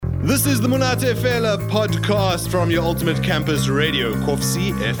This is the Monate Fela podcast from your ultimate campus radio,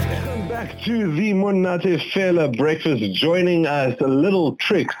 Kovsie FM. Welcome back to the Monate Fela breakfast. Joining us, Little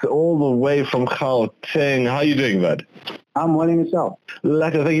Tricks, all the way from Gauteng. How are you doing, bud? I'm well, and yourself.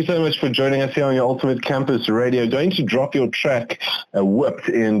 Lekker, thank you so much for joining us here on your ultimate campus radio. Going to drop your track, Whipped,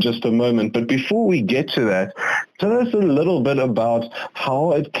 in just a moment. But before we get to that, tell us a little bit about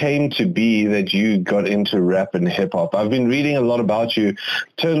how it came to be that you got into rap and hip-hop. I've been reading a lot about you.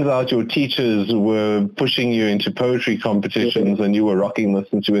 Turns out your teachers were pushing you into poetry competitions and you were rocking this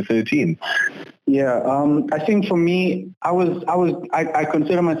since you were 13. Yeah, I think for me, I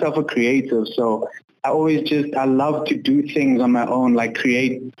consider myself a creative, so I love to do things on my own, like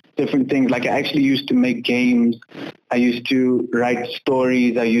create different things. Like I actually used to make games. I used to write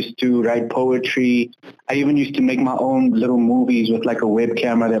stories. I used to write poetry. I even used to make my own little movies with like a web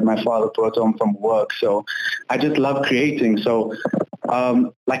camera that my father brought home from work. So I just love creating. So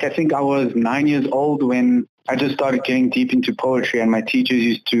I think I was 9 years old when I just started getting deep into poetry, and my teachers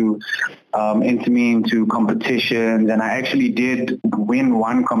used to enter me into competitions, and I actually did win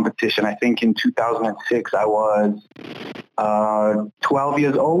one competition. I think in 2006 I was 12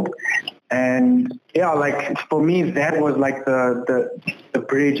 years old, and yeah, like for me that was like the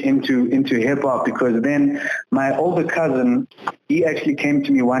bridge into hip hop, because then my older cousin, he actually came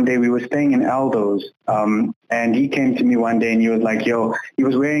to me one day. We were staying in Aldo's, and he came to me one day and he was like, yo, he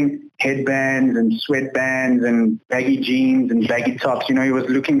was wearing headbands and sweatbands and baggy jeans and baggy tops. You know, he was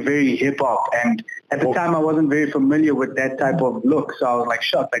looking very hip hop. And at the time I wasn't very familiar with that type of look. So I was like,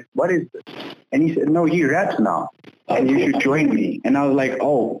 shocked, like, what is this? And he said, no, he raps now and you should join me. And I was like,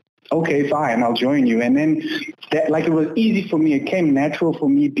 oh, okay, fine, I'll join you. And then that, like, it was easy for me. It came natural for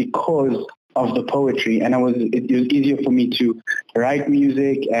me because of the poetry, and it was easier for me to write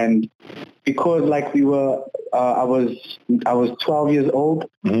music. And because like we were, I was 12 years old.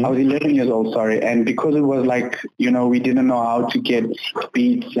 Mm-hmm. I was 11 years old, sorry. And because it was like, you know, we didn't know how to get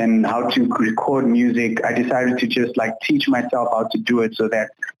beats and how to record music, I decided to just like teach myself how to do it so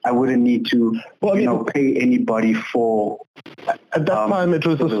that I wouldn't need to, pay anybody for. At that time, it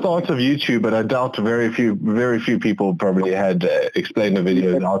was the start of YouTube, but I doubt very few people probably had explainer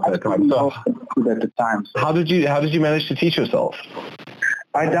videos out at that time. So, at the time. So. How did you manage to teach yourself?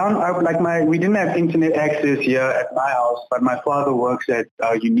 We didn't have internet access here at my house, but my father works at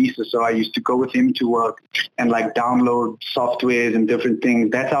UNISA, so I used to go with him to work and like download softwares and different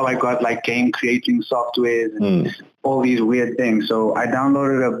things. That's how I got like game creating softwares and all these weird things. So I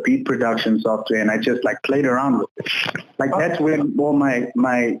downloaded a beat production software and I just like played around with it. Like that's where all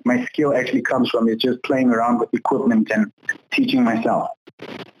my skill actually comes from, is just playing around with equipment and teaching myself.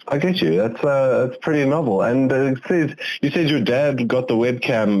 I get you. That's pretty novel. And you said your dad got the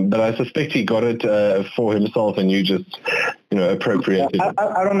webcam, but I suspect he got it for himself, and you just, appropriated it.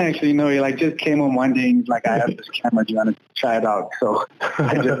 I don't actually know. He like just came home one day and he's like, I have this camera. Do you want to try it out? So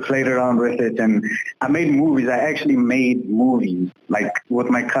I just played around with it, and I made movies. I actually made movies. Like with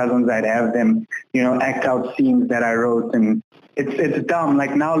my cousins, I'd have them, act out scenes that I wrote, and it's dumb.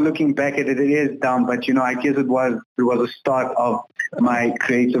 Like now looking back at it, it is dumb, but I guess it was a start of my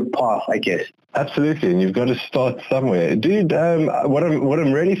creative path, I guess. Absolutely, and you've got to start somewhere, dude. What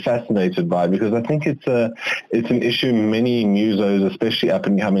I'm really fascinated by, because I think it's an issue many musos, especially up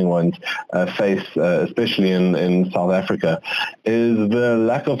and coming ones, face, especially in South Africa, is the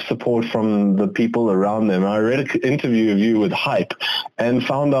lack of support from the people around them. I read an interview of you with Hype and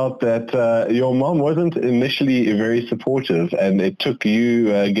found out that your mom wasn't initially very supportive, and it took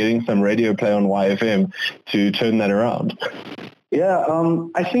you getting some radio play on YFM to turn that around. Yeah,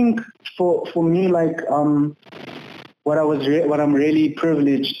 I think for me, like what I'm really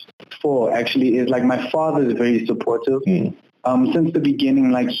privileged for actually is like my father is very supportive. Since the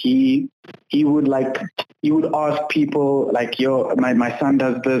beginning, like he would ask people like, yo, my son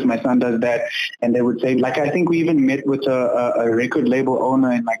does this, my son does that, and they would say, like, I think we even met with a record label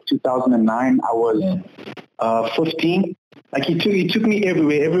owner in like 2009. I was 15. Like he took me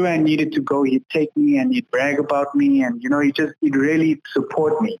everywhere I needed to go. He'd take me and he'd brag about me, and he'd really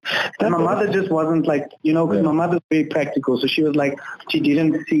support me. And my mother just wasn't like, because my mother's very practical, so she was like, she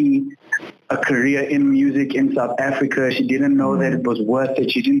didn't see a career in music in South Africa. She didn't know that it was worth it.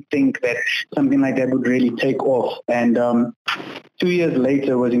 She didn't think that something like that would really take off. And 2 years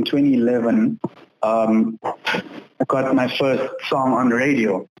later, was in 2011. I got my first song on the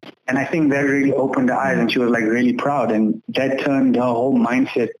radio, and I think that really opened her eyes, and she was like really proud, and that turned her whole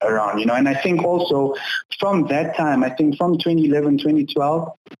mindset around, And I think also from that time, I think from 2011,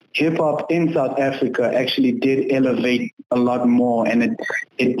 2012, hip hop in South Africa actually did elevate a lot more, and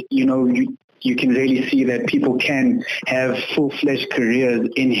it you can really see that people can have full-fledged careers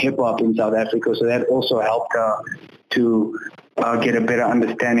in hip-hop in South Africa. So that also helped to get a better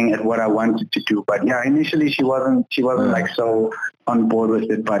understanding at what I wanted to do. But yeah, initially she wasn't like so on board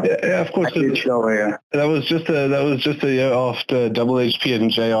with it. But yeah, of course. That was just a year after Double HP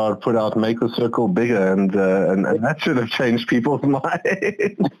and JR put out Make the Circle Bigger, and that should have changed people's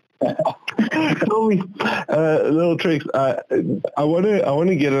minds. Little Tricks, I want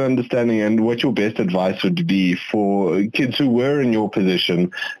to get an understanding and what your best advice would be for kids who were in your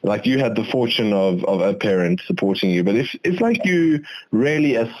position, like you had the fortune of a parent supporting you, but if like you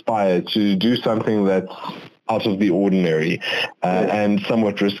really aspire to do something that's out of the ordinary and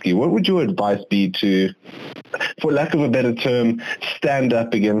somewhat risky, what would your advice be to, for lack of a better term, stand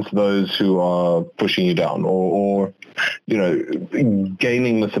up against those who are pushing you down or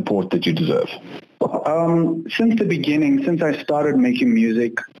gaining the support that you deserve? Since the beginning, since I started making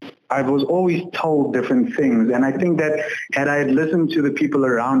music, I was always told different things. And I think that had I listened to the people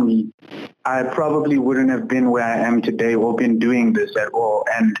around me, I probably wouldn't have been where I am today or been doing this at all.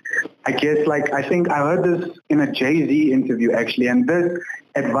 And I guess I think I heard this in a Jay-Z interview actually, and this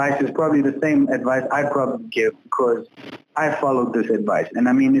advice is probably the same advice I'd probably give because I followed this advice. And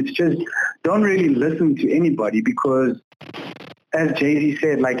I mean, it's just don't really listen to anybody because as Jay-Z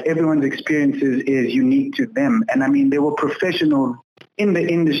said, everyone's experiences is unique to them. And I mean, there were professionals in the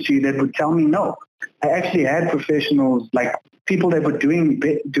industry that would tell me no. I actually had professionals, people that were doing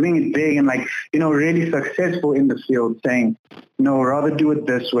it big and really successful in the field saying, no, rather do it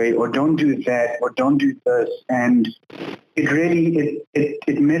this way or don't do that or don't do this. And it really,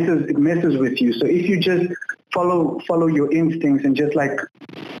 it messes with you. So if you just follow your instincts and just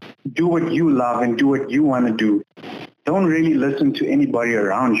do what you love and do what you want to do, don't really listen to anybody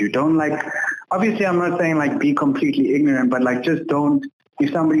around you. Don't obviously I'm not saying be completely ignorant, but just don't,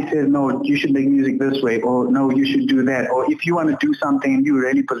 if somebody says, no, you should make music this way, or no, you should do that, or if you want to do something and you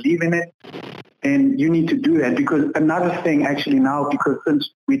really believe in it, then you need to do that. Because another thing actually now, because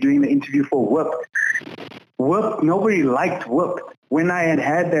since we're doing the interview for Whoop, nobody liked Whoop. When I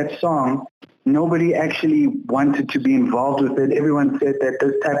had that song, nobody actually wanted to be involved with it. Everyone said that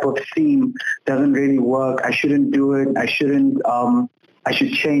this type of theme doesn't really work. I shouldn't do it. I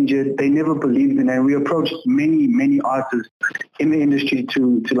should change it. They never believed in it. And we approached many artists in the industry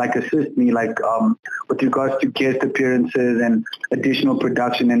to assist me, with regards to guest appearances and additional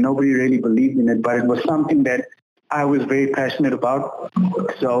production. And nobody really believed in it, but it was something that I was very passionate about.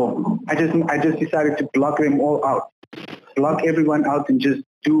 So I just decided to block them all out, block everyone out, and just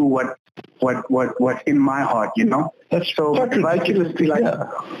do what's in my heart, That's so quite ridiculous to hear.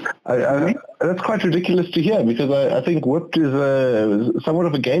 That's quite ridiculous to hear because I think Whipped is somewhat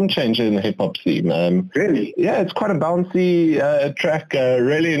of a game changer in the hip hop scene. Really? Yeah, it's quite a bouncy track.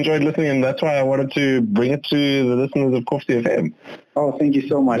 Really enjoyed listening, and that's why I wanted to bring it to the listeners of Koffsy FM. Oh, thank you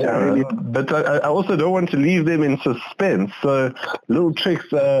so much. But I also don't want to leave them in suspense. So, Little Tricks,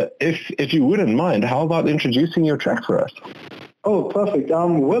 if you wouldn't mind, how about introducing your track for us? Oh, perfect.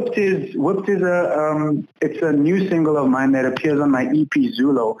 Whipped is it's a new single of mine that appears on my EP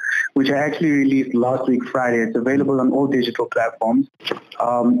Zulo, which I actually released last week Friday. It's available on all digital platforms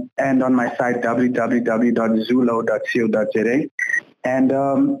and on my site www.zulo.co.za. And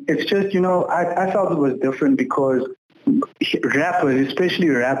it's just, I felt it was different because rappers, especially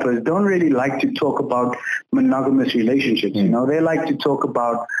rappers, don't really like to talk about monogamous relationships. They like to talk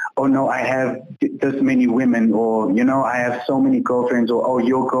about, oh no, I have this many women, or I have so many girlfriends, or oh,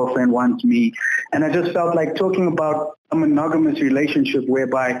 your girlfriend wants me. And I just felt like talking about a monogamous relationship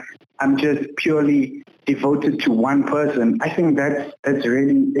whereby I'm just purely devoted to one person. I think that's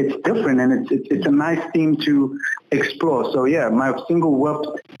really, it's different, and it's a nice theme to explore. So yeah, my single Whipped,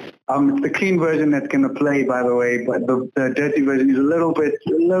 it's the clean version that's going to play, by the way, but the dirty version is a little bit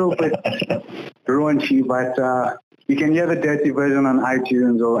raunchy, but you can hear the dirty version on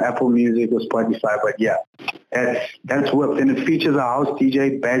iTunes or Apple Music or Spotify. But yeah, that's Whipped, and it features a house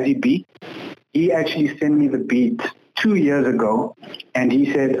DJ, Bazzy B. He actually sent me the beat 2 years ago, and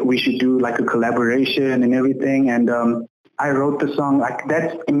he said we should do a collaboration and everything, and I wrote the song.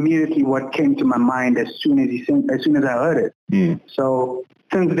 That's immediately what came to my mind as soon as I heard it. So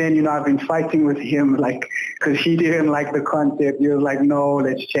since then, I've been fighting with him, because he didn't like the concept. He was like, no,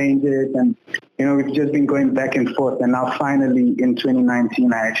 let's change it. And, we've just been going back and forth. And now finally in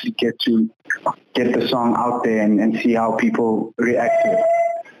 2019, I actually get to get the song out there and see how people react to it.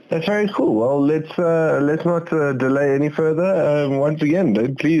 That's very cool. Well, let's not delay any further. Once again,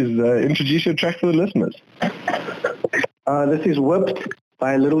 please introduce your track to the listeners. This is Whipped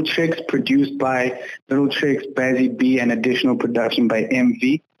by Little Tricks, produced by Little Tricks, Bazzy B, and additional production by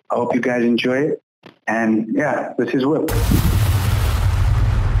MV. I hope you guys enjoy it. And yeah, this is Whip.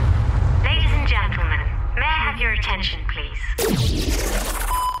 Ladies and gentlemen, may I have your attention, please?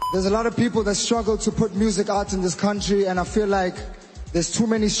 There's a lot of people that struggle to put music out in this country, and I feel like there's too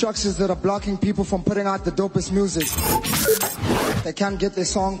many structures that are blocking people from putting out the dopest music. They can't get their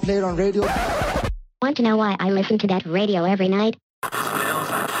song played on radio. Want to know why I listen to that radio every night?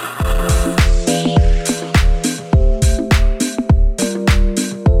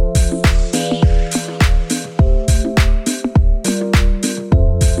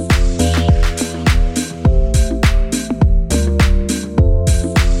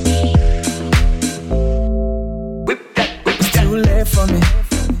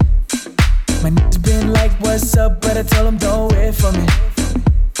 What's up, but I tell them don't wait for me.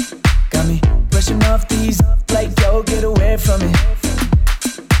 Got me brushing off these like, yo, get away from me.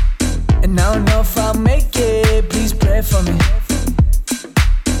 And I don't know if I'll make it, please pray for me.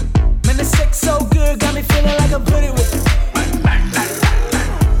 Man, the sex so good, got me feeling like I'm put it with. Man,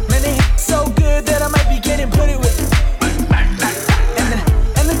 it hit so good that I might be getting put it with.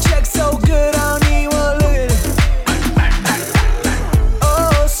 And the check so good, I don't even wanna look at it.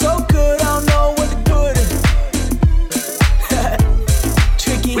 Oh, so good, I don't know what to do with it.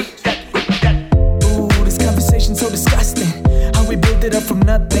 Tricky. Ooh, this conversation so disgusting. How we built it up from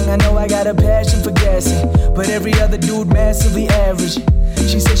nothing. I know I got a passion for gassing, but every other dude massively average.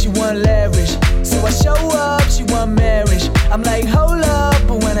 She said she want leverage, so I show up, she want marriage. I'm like, hold up,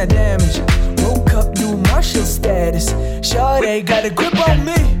 but when I damage, woke up, new Marshall status. Shawty got a grip on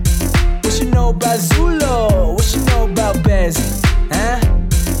me. What you know about Zulu? What you know about Bazzi? Huh?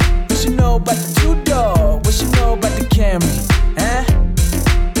 What you know about the two-door? What you know about the Camry? Huh?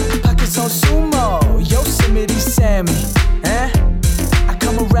 Pockets on sumo, Yosemite Sammy. Huh? I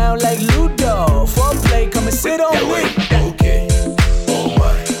come around like Ludo. Foreplay, come and sit on me. Okay. Oh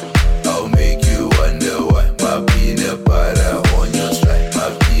my, I'll make you wonder why my peanut butter on your slide, my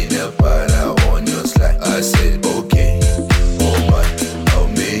peanut butter on your slide. I said okay. Oh my, I'll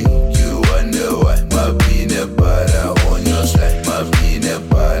make you wonder why my peanut butter on your slide, my peanut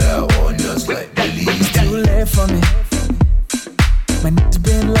butter on your slide. It's too late for me. My niggas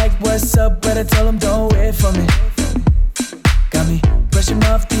been like, what's up, but I tell them don't wait for me. Got me brushing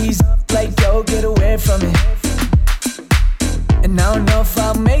off these like, yo, get away from me. And I don't know if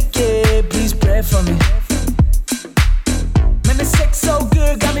I'll make it, please pray for me. Man, the sex so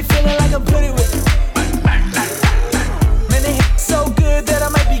good, got me feeling like I'm put it with. Man, it hit so good that I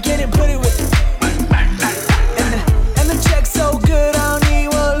might be getting put it with. And the check so good, I don't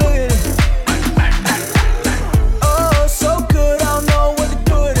even wanna look at it. Oh, so good, I don't know what to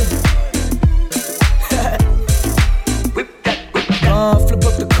do with it. Flip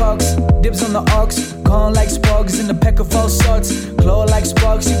up the cogs, dibs on the ox. Gone like sparks in the peck of all sorts. Glow like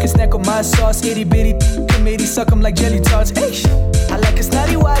sparks, you can snack on my sauce. Itty bitty committee, suck 'em like jelly tarts. Ay, I like a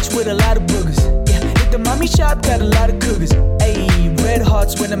snotty watch with a lot of boogers. Yeah, hit the mommy shop, got a lot of cougars. Ayy, red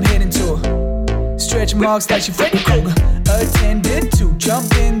hearts when I'm heading to her. Stretch marks like she Freddy Krueger. Attended to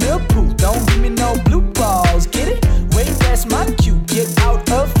jump in the pool. Don't give me no blue balls, get it? Way past my cue, get out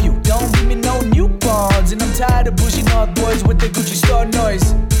of view. Don't give me no newborns. And I'm tired of bougie North boys with their Gucci store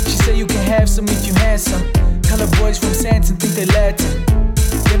noise. She said you can have some if you handsome. Color boys from Santon think they Latin.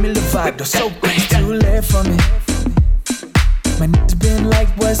 Demi Lovato, so great, too late for me. My niggas been like,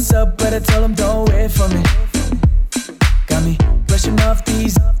 what's up, but I tell them don't wait for me. Got me brushing off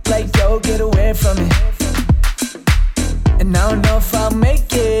these like, yo, get away from me. And I don't know if I'll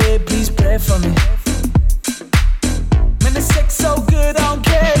make it, please pray for me. Man, the sex so good, I don't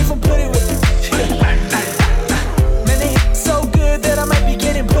care if I'm put it with. Man, it hit so good that I might be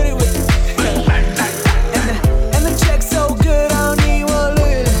getting put it with. And the check so good, I don't even wanna look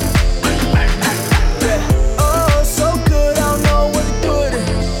at it. Yeah. Oh, so good, I don't know what to do with it.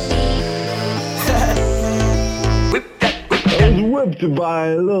 I was whipped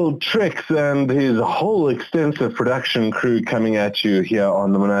by Lil Tricks and his whole extensive production crew coming at you here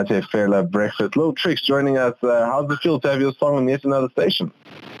on the Monate Fairlove Breakfast. Lil Tricks joining us. How's it feel to have your song on yet another station?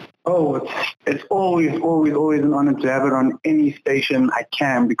 Oh, it's always an honor to have it on any station I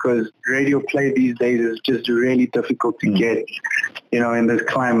can, because radio play these days is just really difficult to get, in this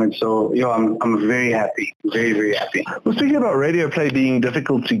climate. So, I'm very happy, very, very happy. Well, speaking about radio play being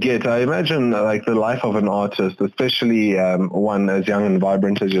difficult to get, I imagine like the life of an artist, especially one as young and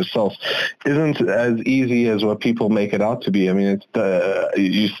vibrant as yourself, isn't as easy as what people make it out to be. I mean,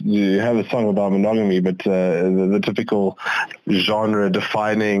 it's you have a song about monogamy, but the typical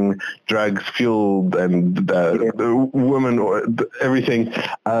genre-defining drugs, fueled, and women, or everything.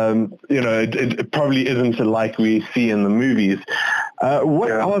 It probably isn't like we see in the movies.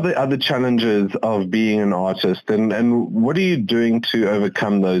 What are the other challenges of being an artist, and what are you doing to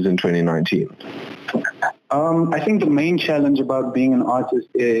overcome those in 2019? I think the main challenge about being an artist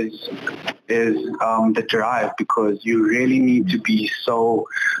is the drive, because you really need to be so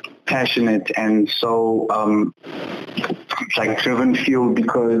passionate and so driven, fueled,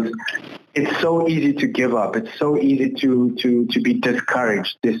 because it's so easy to give up. It's so easy to be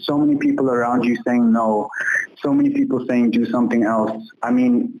discouraged. There's so many people around you saying no, so many people saying do something else. I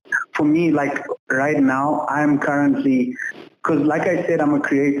mean, for me, like right now, I'm currently, because like I said, I'm a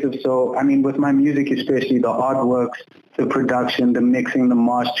creative. So, I mean, with my music, especially the artworks, the production, the mixing, the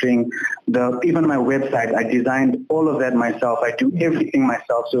mastering, even my website, I designed all of that myself. I do everything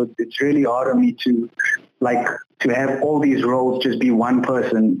myself. So it's really hard on me to have all these roles just be one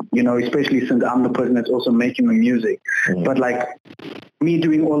person, you know, especially since I'm the person that's also making the music. Mm-hmm. But like me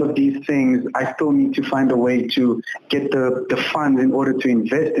doing all of these things, I still need to find a way to get the funds in order to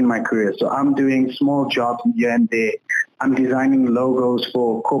invest in my career. So I'm doing small jobs here and there. I'm designing logos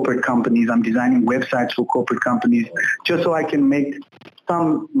for corporate companies. I'm designing websites for corporate companies just so I can make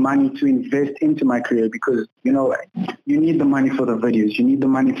some money to invest into my career, because, you know, you need the money for the videos. You need the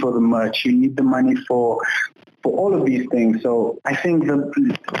money for the merch. You need the money for all of these things. So I think the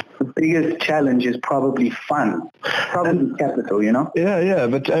biggest challenge is probably fun, probably capital, you know? Yeah.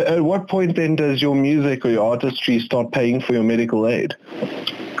 But at what point then does your music or your artistry start paying for your medical aid?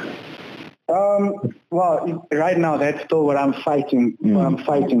 Well, right now that's still what I'm fighting. What I'm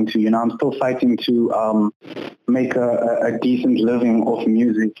fighting to, you know, I'm still fighting to make a decent living off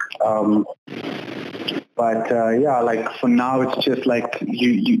music. But like for now, it's just like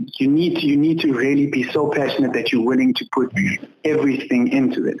you need to really be so passionate that you're willing to put everything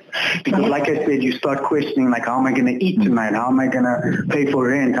into it. Because like I said, you start questioning, like, how am I going to eat tonight? How am I going to pay for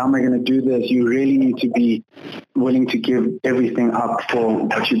rent? How am I going to do this? You really need to be willing to give everything up for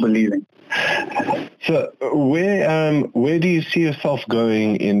what you believe in. So where do you see yourself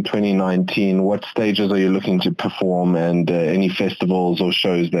going in 2019? What stages are you looking to perform, and any festivals or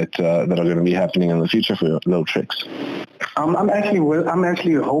shows that are going to be happening in the future for Little Tricks? I'm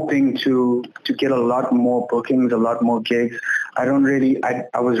actually hoping to get a lot more bookings, a lot more gigs. I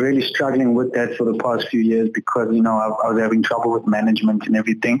was really struggling with that for the past few years because, you know, I was having trouble with management and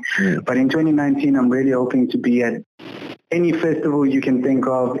everything. But in 2019, I'm really hoping to be at any festival you can think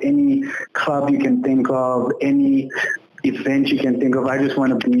of, any club you can think of, any event you can think of. I just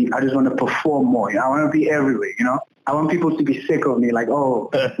want to perform more. You know? I want to be everywhere, you know? I want people to be sick of me, like,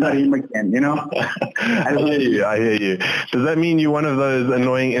 oh, not him again, you know? I hear you. Does that mean you're one of those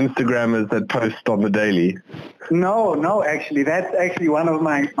annoying Instagrammers that post on the daily? No, actually. That's actually one of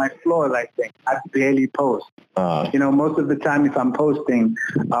my flaws, I think. I barely post. You know, most of the time if I'm posting,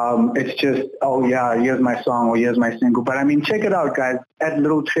 it's just, oh, yeah, here's my song or here's my single. But, I mean, check it out, guys, at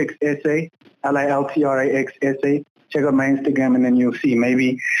Little Tricks SA, Liltrax SA. Check out my Instagram and then you'll see.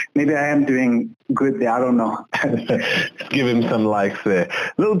 Maybe I am doing good there. I don't know. Give him some likes there.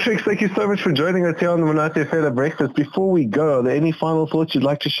 Little Tricks, thank you so much for joining us here on the Monate Fela Breakfast. Before we go, are there any final thoughts you'd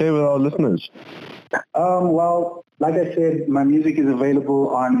like to share with our listeners? Well, like I said, my music is available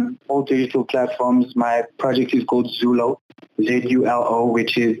on all digital platforms. My project is called Zulo, Zulo,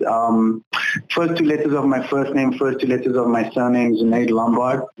 which is first two letters of my first name, first two letters of my surname, Zunaid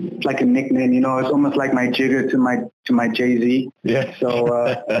Lombard. It's like a nickname, you know. It's almost like my Jigger to my Jay-Z. Yeah. So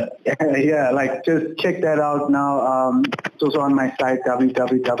like just check that out now. It's also on my site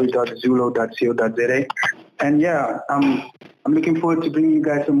www.zulo.co.za. And yeah, I'm looking forward to bringing you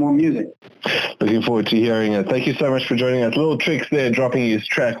guys some more music. Looking forward to hearing it. Thank you so much for joining us. Little Tricks there, dropping his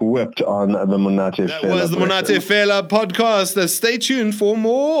track Whipped on the Monate Fela. That was the Monate Fela podcast. Stay tuned for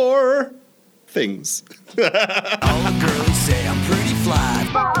more things. All the girls